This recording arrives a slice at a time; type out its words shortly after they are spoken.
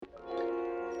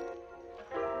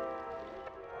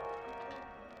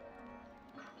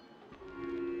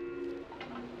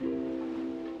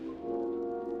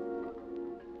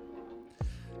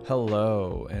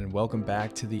Hello, and welcome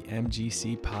back to the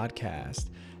MGC podcast.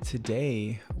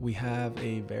 Today, we have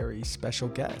a very special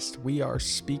guest. We are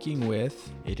speaking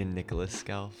with Aiden Nicholas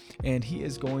Scalf. and he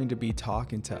is going to be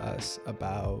talking to us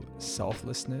about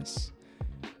selflessness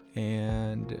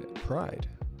and pride.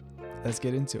 Let's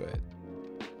get into it.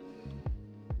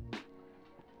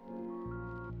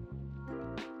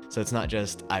 So it's not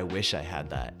just, I wish I had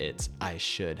that. It's, I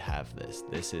should have this.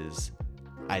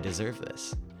 I deserve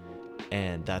this.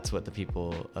 And that's what the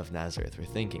people of Nazareth were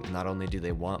thinking. Not only do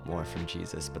they want more from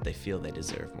Jesus, but they feel they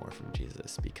deserve more from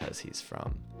Jesus because he's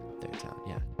from their town.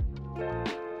 Yeah.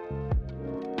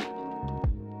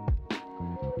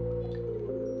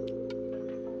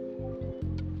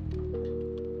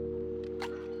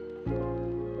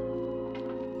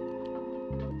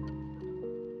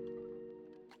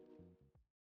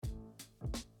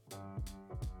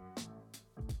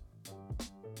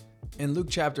 In Luke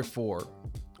chapter 4,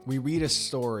 we read a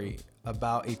story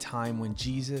about a time when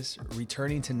Jesus,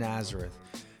 returning to Nazareth,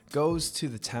 goes to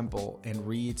the temple and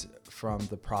reads from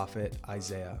the prophet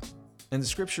Isaiah. And the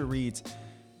scripture reads,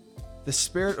 "The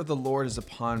Spirit of the Lord is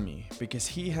upon me, because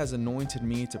he has anointed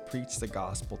me to preach the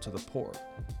gospel to the poor.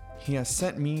 He has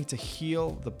sent me to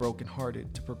heal the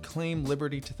brokenhearted, to proclaim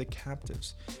liberty to the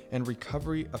captives, and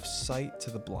recovery of sight to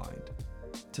the blind,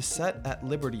 to set at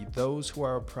liberty those who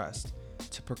are oppressed,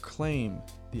 to proclaim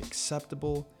the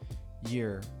acceptable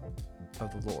year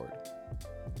of the Lord."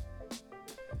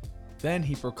 Then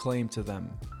he proclaimed to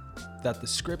them that the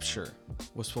scripture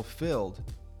was fulfilled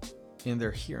in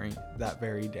their hearing that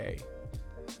very day.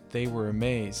 They were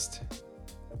amazed.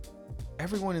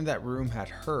 Everyone in that room had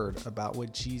heard about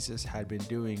what Jesus had been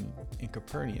doing in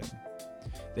Capernaum.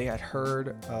 They had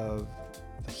heard of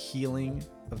the healing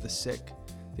of the sick.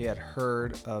 They had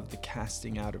heard of the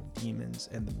casting out of demons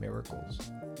and the miracles.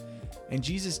 And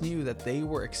Jesus knew that they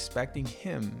were expecting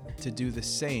him to do the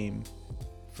same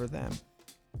for them.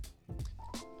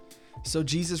 So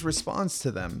Jesus responds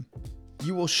to them,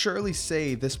 "You will surely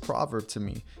say this proverb to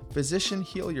me, 'Physician,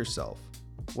 heal yourself.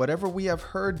 Whatever we have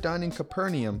heard done in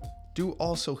Capernaum, do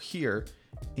also here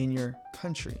in your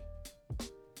country.'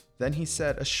 Then he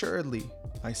said, 'Assuredly,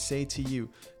 I say to you,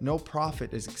 no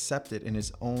prophet is accepted in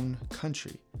his own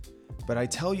country. But I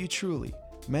tell you truly,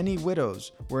 many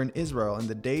widows were in Israel in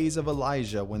the days of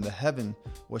Elijah when the heaven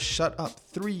was shut up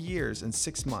 3 years and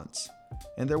 6 months,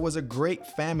 and there was a great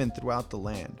famine throughout the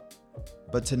land.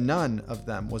 But to none of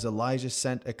them was Elijah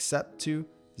sent except to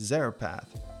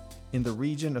Zarephath in the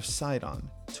region of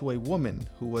Sidon, to a woman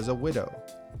who was a widow.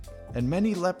 And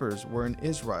many lepers were in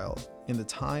Israel in the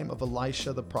time of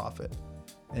Elisha the prophet,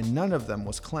 and none of them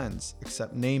was cleansed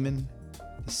except Naaman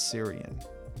the Syrian."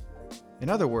 In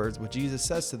other words, what Jesus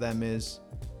says to them is,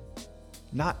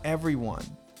 not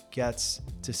everyone gets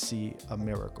to see a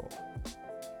miracle,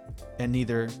 and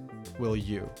neither will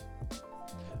you.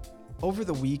 Over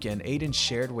the weekend, Aiden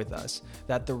shared with us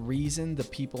that the reason the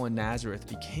people in Nazareth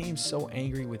became so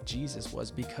angry with Jesus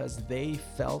was because they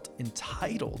felt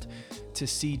entitled to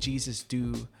see Jesus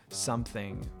do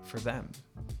something for them.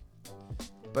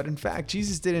 But in fact,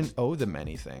 Jesus didn't owe them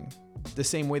anything, the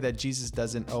same way that Jesus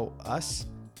doesn't owe us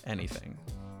anything.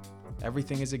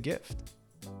 Everything is a gift.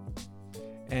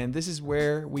 And this is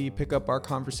where we pick up our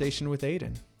conversation with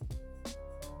Aiden.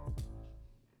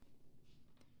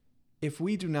 If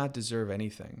we do not deserve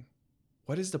anything,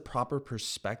 what is the proper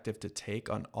perspective to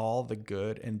take on all the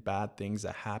good and bad things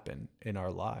that happen in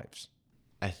our lives?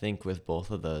 I think with both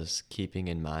of those, keeping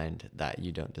in mind that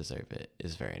you don't deserve it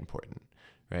is very important,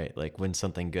 right? Like when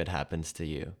something good happens to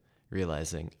you,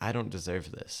 realizing I don't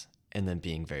deserve this, and then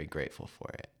being very grateful for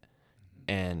it.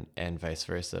 And vice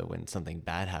versa, when something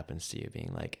bad happens to you,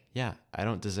 being like, yeah, I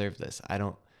don't deserve this. I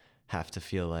don't have to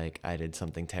feel like I did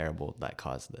something terrible that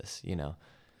caused this, you know?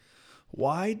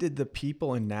 Why did the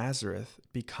people in Nazareth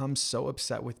become so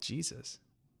upset with Jesus?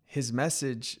 His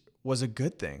message was a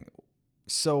good thing.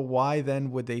 So why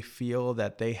then would they feel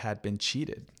that they had been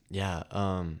cheated? Yeah,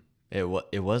 it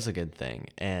was a good thing.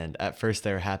 And at first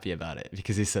they were happy about it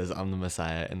because he says, I'm the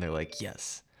Messiah. And they're like,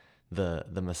 yes, the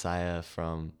Messiah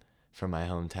from my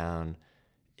hometown,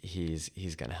 he's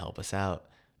going to help us out.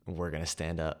 We're going to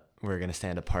stand up. We're going to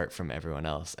stand apart from everyone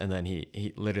else. And then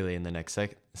he literally in the next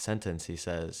sentence, he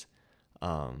says,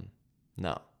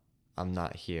 no, I'm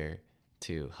not here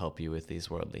to help you with these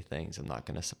worldly things. I'm not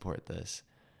going to support this.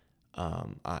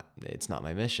 It's not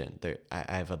my mission.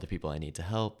 I have other people I need to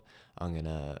help. I'm going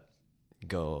to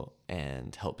go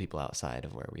and help people outside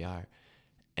of where we are.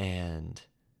 And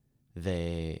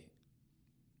they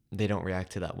don't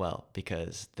react to that well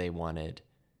because they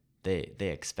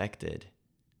expected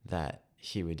that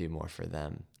he would do more for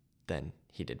them than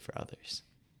he did for others.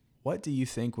 what do you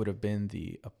think would have been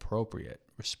the appropriate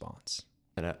response?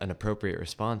 An appropriate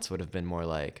response would have been more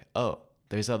like, oh,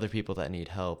 there's other people that need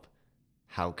help.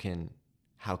 How can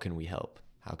we help?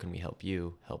 How can we help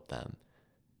you help them?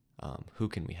 Who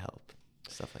can we help?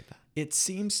 Stuff like that. It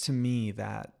seems to me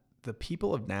that the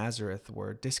people of Nazareth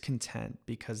were discontent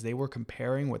because they were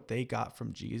comparing what they got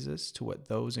from Jesus to what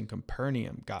those in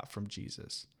Capernaum got from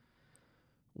Jesus.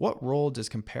 What role does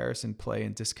comparison play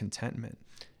in discontentment?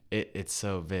 It's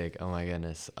so big. Oh my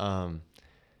goodness.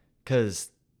 'Cause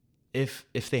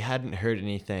if they hadn't heard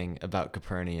anything about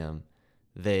Capernaum,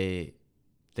 they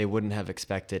wouldn't have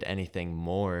expected anything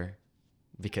more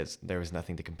because there was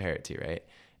nothing to compare it to, right?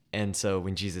 And so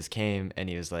when Jesus came and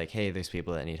he was like, hey, there's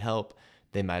people that need help,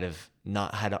 they might have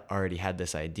not had already had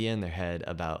this idea in their head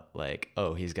about like,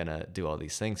 oh, he's going to do all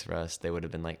these things for us. They would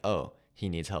have been like, oh, he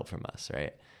needs help from us,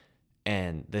 right?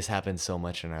 And this happens so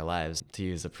much in our lives. To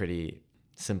use a pretty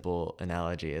simple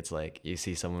analogy, it's like you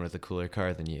see someone with a cooler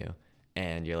car than you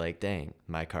and you're like, dang,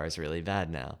 my car is really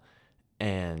bad now.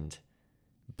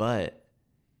 But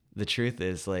the truth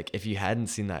is, like, if you hadn't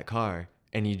seen that car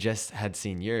and you just had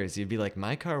seen yours, you'd be like,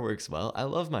 my car works well. I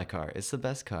love my car. It's the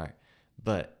best car.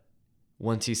 But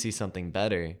once you see something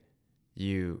better,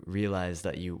 you realize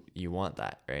that you want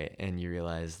that, right? And you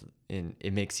realize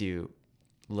it makes you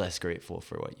less grateful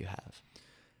for what you have.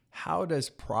 How does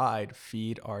pride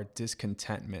feed our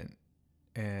discontentment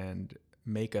and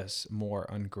make us more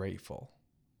ungrateful?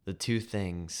 The two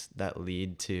things that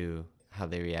lead to how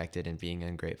they reacted in being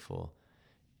ungrateful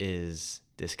is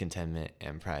discontentment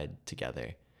and pride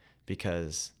together,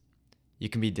 because you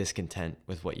can be discontent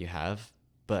with what you have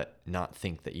but not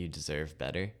think that you deserve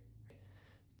better.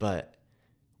 But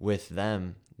with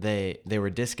them, they were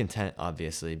discontent,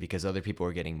 obviously, because other people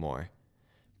were getting more,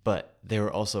 but they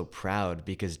were also proud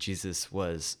because Jesus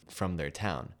was from their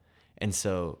town. And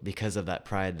so because of that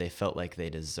pride, they felt like they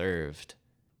deserved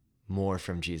more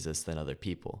from Jesus than other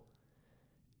people.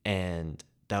 And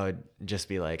that would just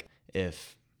be like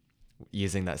if,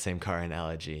 using that same car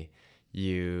analogy,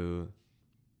 you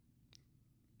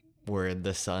were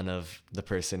the son of the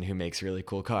person who makes really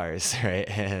cool cars, right?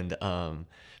 And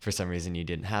for some reason you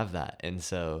didn't have that. And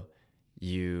so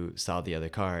you saw the other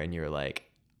car and you were like,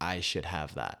 I should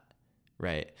have that,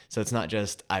 right? So it's not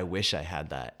just, I wish I had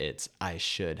that. It's, I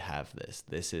should have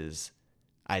this.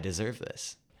 I deserve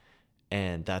this.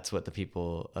 And that's what the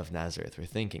people of Nazareth were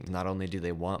thinking. Not only do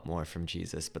they want more from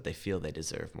Jesus, but they feel they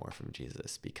deserve more from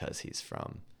Jesus because he's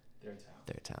from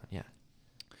their town. Yeah.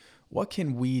 What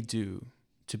can we do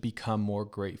to become more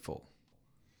grateful?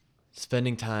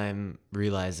 Spending time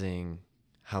realizing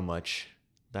how much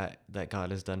that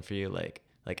God has done for you, like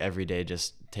every day,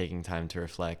 just taking time to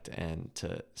reflect and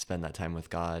to spend that time with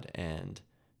God and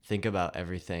think about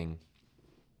everything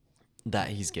that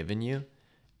he's given you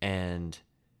and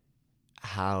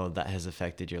how that has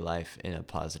affected your life in a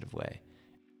positive way.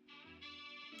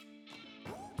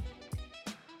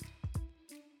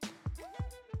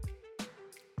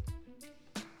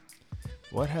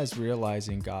 What has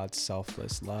realizing God's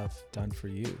selfless love done for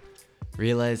you?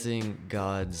 Realizing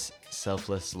God's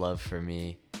selfless love for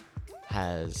me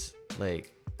has,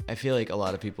 like, I feel like a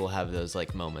lot of people have those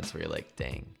like moments where you're like,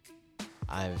 dang,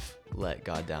 I've let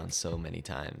God down so many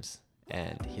times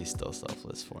and he's still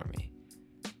selfless for me.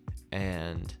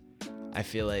 And I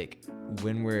feel like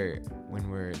when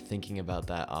we're thinking about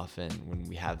that often, when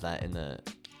we have that in the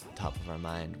top of our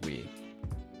mind,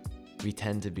 we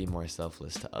tend to be more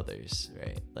selfless to others,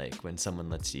 right? Like when someone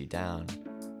lets you down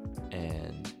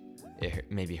and it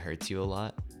maybe hurts you a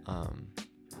lot,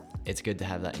 it's good to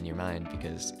have that in your mind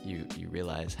because you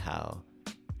realize how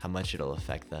much it'll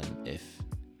affect them if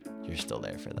you're still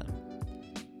there for them.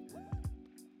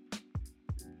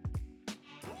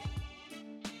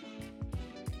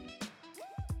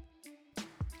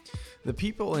 The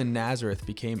people in Nazareth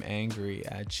became angry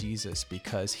at Jesus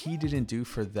because he didn't do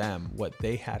for them what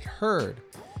they had heard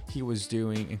he was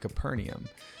doing in Capernaum.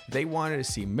 They wanted to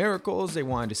see miracles, they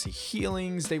wanted to see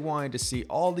healings, they wanted to see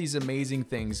all these amazing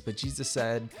things, but Jesus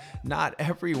said, not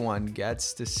everyone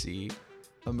gets to see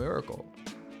a miracle.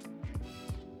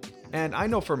 And I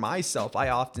know for myself, I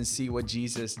often see what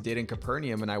Jesus did in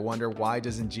Capernaum and I wonder, why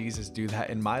doesn't Jesus do that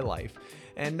in my life?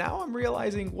 And now I'm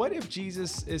realizing, what if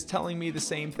Jesus is telling me the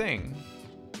same thing?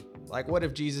 Like, what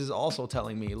if Jesus is also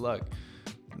telling me, look,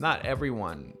 not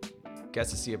everyone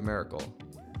gets to see a miracle,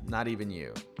 not even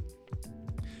you.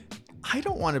 I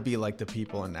don't want to be like the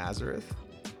people in Nazareth.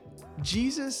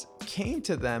 Jesus came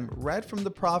to them, read from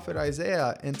the prophet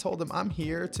Isaiah, and told them, I'm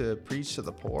here to preach to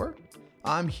the poor.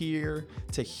 I'm here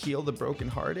to heal the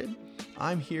brokenhearted.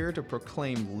 I'm here to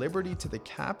proclaim liberty to the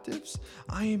captives.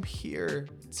 I am here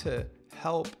to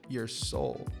help your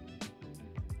soul.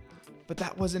 But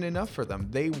that wasn't enough for them.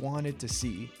 They wanted to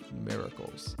see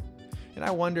miracles. And I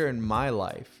wonder in my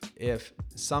life if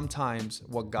sometimes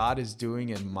what God is doing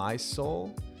in my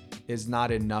soul is not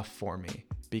enough for me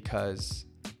because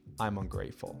I'm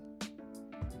ungrateful.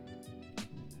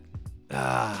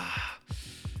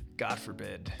 God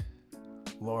forbid.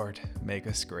 Lord, make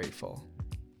us grateful.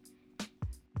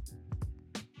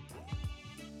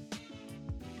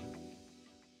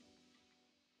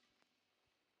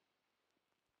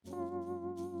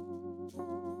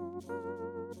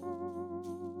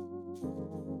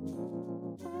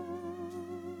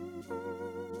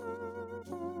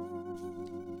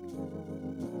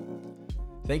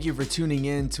 Thank you for tuning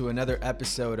in to another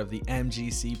episode of the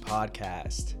MGC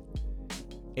podcast.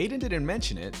 Aiden didn't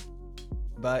mention it,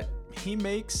 but he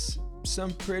makes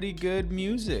some pretty good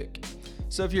music.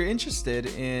 So if you're interested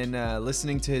in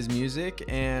listening to his music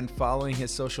and following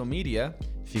his social media,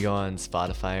 if you go on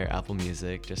Spotify or Apple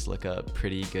Music, just look up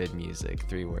Pretty Good Music,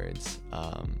 3 words.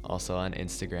 Also on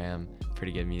Instagram,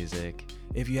 Pretty Good Music.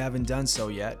 If you haven't done so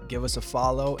yet, give us a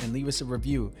follow and leave us a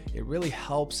review. It really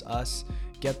helps us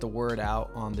get the word out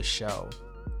on the show.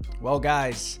 Well,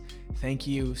 guys, thank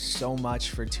you so much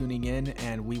for tuning in,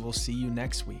 and we will see you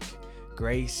next week.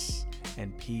 Grace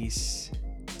and peace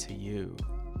to you.